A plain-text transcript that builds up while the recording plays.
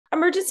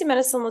emergency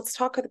medicine, let's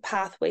talk about the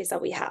pathways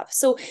that we have.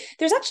 So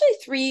there's actually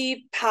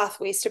 3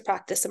 pathways to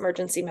practice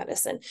emergency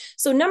medicine.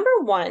 So number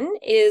one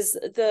is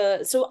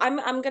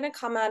I'm going to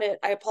come at it.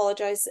 I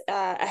apologize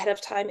ahead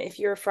of time if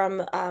you're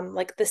from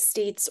like the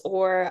States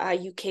or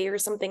UK or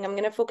something. I'm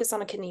going to focus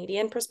on a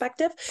Canadian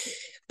perspective,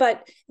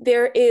 but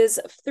there is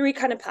 3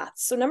 kind of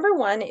paths. So number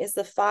one is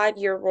the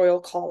 5-year Royal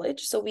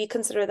College. So we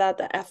consider that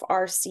the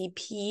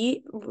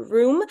FRCP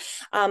room,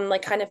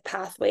 like kind of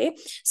pathway.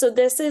 So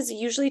this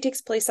usually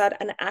takes place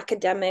at an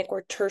academic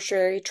or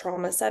tertiary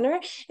trauma center.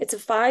 It's a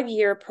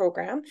 5-year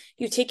program.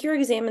 You take your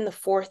exam in the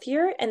 4th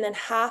year, and then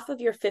half of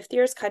your 5th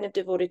year is kind of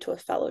devoted to a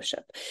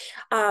fellowship.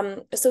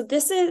 So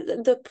this is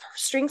the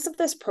strengths of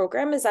this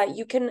program is that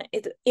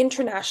it's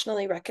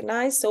internationally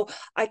recognized. So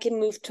I can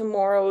move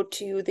tomorrow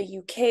to the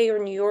UK or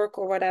New York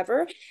or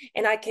whatever,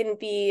 and I can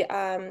be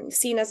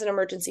seen as an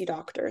emergency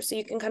doctor. So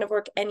you can kind of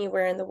work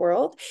anywhere in the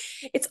world.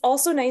 It's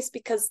also nice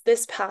because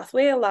this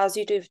pathway allows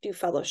you to do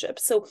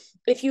fellowships. So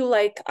if you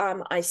like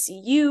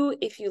ICU,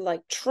 if you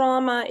like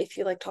trauma, if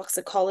you like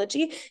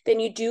toxicology, then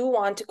you do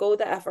want to go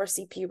the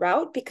FRCP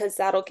route because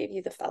that'll give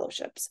you the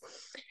fellowships.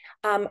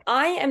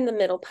 I am the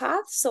middle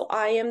path. So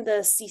I am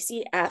the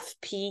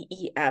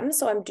CCFPEM.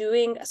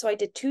 So I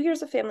did 2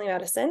 years of family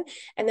medicine,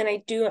 and then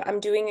I'm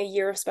doing a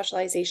year of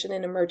specialization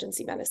in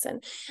emergency medicine.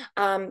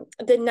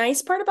 The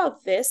nice part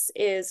about this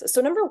is,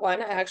 so number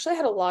one, I actually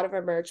had a lot of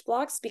emerge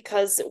blocks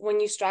because when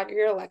you stagger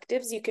your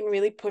electives, you can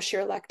really push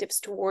your electives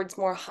towards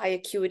more high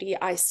acuity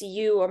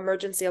ICU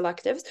emergency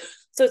electives.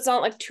 So it's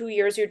not like 2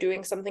 years you're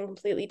doing something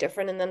completely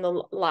different, and then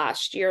the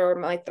last year or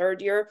my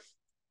 3rd year,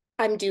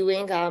 I'm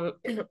doing,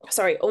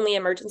 only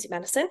emergency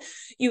medicine.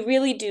 You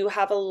really do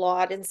have a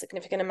lot and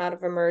significant amount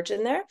of emerge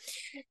in there.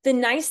 The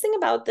nice thing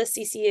about the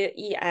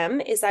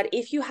CCEM is that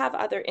if you have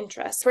other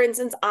interests, for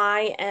instance,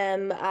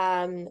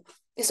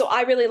 so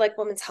I really like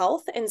women's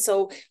health. And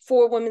so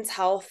for women's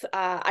health,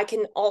 I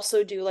can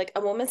also do like a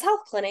women's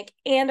health clinic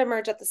and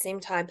emerge at the same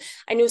time.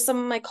 I know some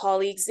of my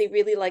colleagues, they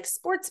really like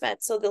sports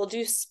med, so they'll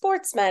do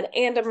sports med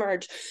and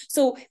emerge.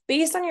 So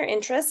based on your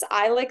interests,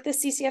 I like the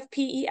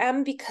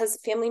CCFPEM because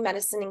family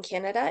medicine in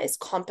Canada is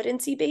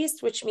competency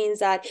based, which means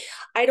that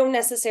I don't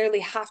necessarily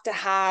have to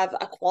have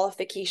a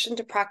qualification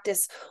to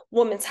practice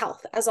women's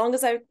health. As long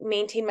as I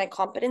maintain my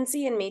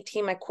competency and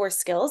maintain my core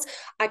skills,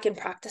 I can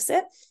practice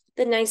it.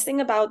 The nice thing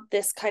about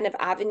this kind of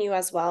avenue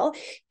as well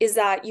is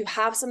that you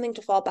have something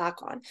to fall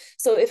back on.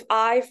 So if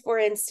I, for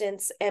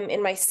instance, am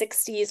in my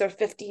 60s or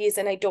 50s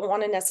and I don't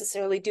want to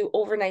necessarily do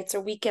overnights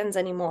or weekends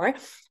anymore,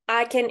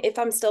 I can, if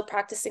I'm still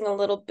practicing a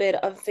little bit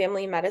of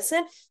family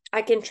medicine,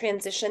 I can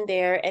transition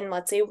there and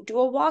let's say do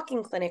a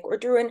walk-in clinic or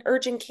do an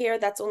urgent care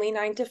that's only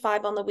 9 to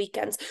 5 on the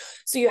weekends.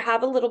 So you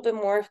have a little bit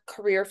more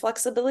career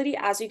flexibility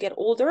as you get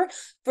older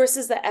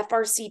versus the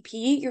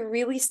FRCP. You're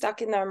really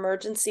stuck in the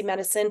emergency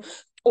medicine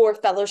or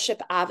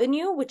fellowship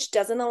avenue, which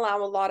doesn't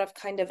allow a lot of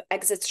kind of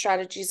exit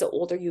strategies the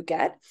older you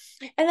get.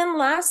 And then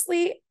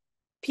lastly,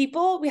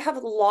 we have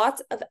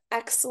lots of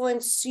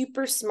excellent,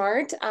 super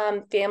smart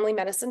family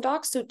medicine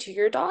docs, so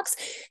tier docs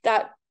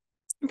that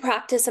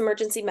practice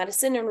emergency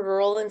medicine in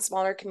rural and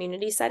smaller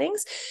community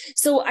settings.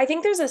 So I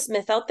think there's this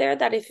myth out there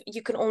that if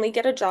you can only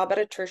get a job at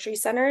a tertiary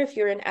center if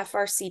you're an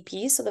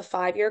FRCP, so the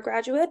 5-year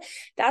graduate.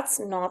 That's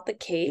not the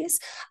case.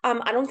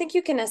 I don't think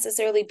you can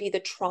necessarily be the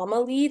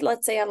trauma lead,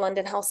 let's say at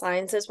London Health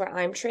Sciences where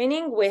I'm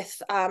training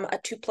with a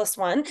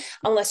 2+1,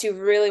 unless you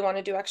really want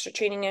to do extra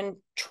training in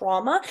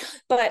trauma.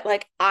 But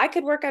like I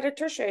could work at a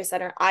tertiary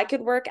center. I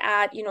could work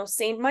at,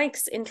 St.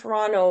 Mike's in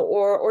Toronto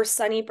or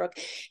Sunnybrook.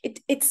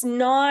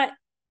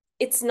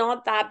 It's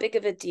not that big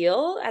of a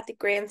deal at the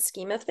grand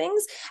scheme of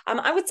things.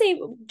 I would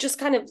say just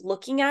kind of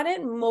looking at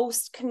it,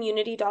 most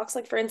community docs,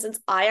 like for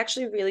instance, I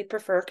actually really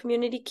prefer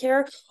community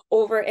care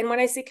over, and when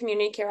I say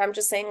community care, I'm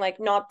just saying like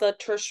not the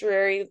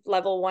tertiary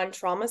level 1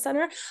 trauma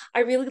center.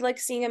 I really like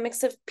seeing a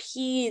mix of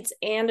peds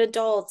and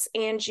adults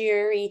and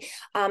GRE.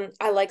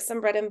 I like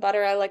some bread and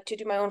butter. I like to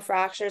do my own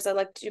fractures. I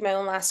like to do my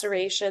own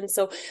lacerations.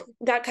 So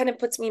that kind of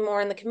puts me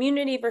more in the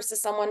community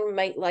versus someone who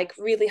might like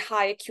really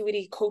high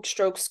acuity code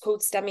strokes,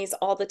 code STEMIs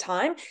all the time.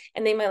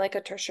 And they might like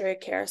a tertiary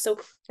care. So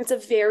it's a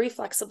very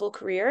flexible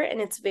career, and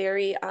it's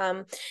very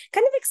kind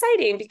of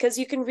exciting because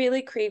you can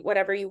really create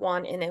whatever you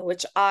want in it,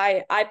 which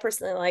I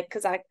personally like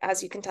because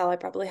as you can tell, I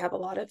probably have a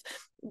lot of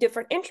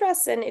different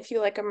interests. And if you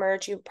like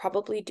emerge, you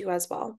probably do as well.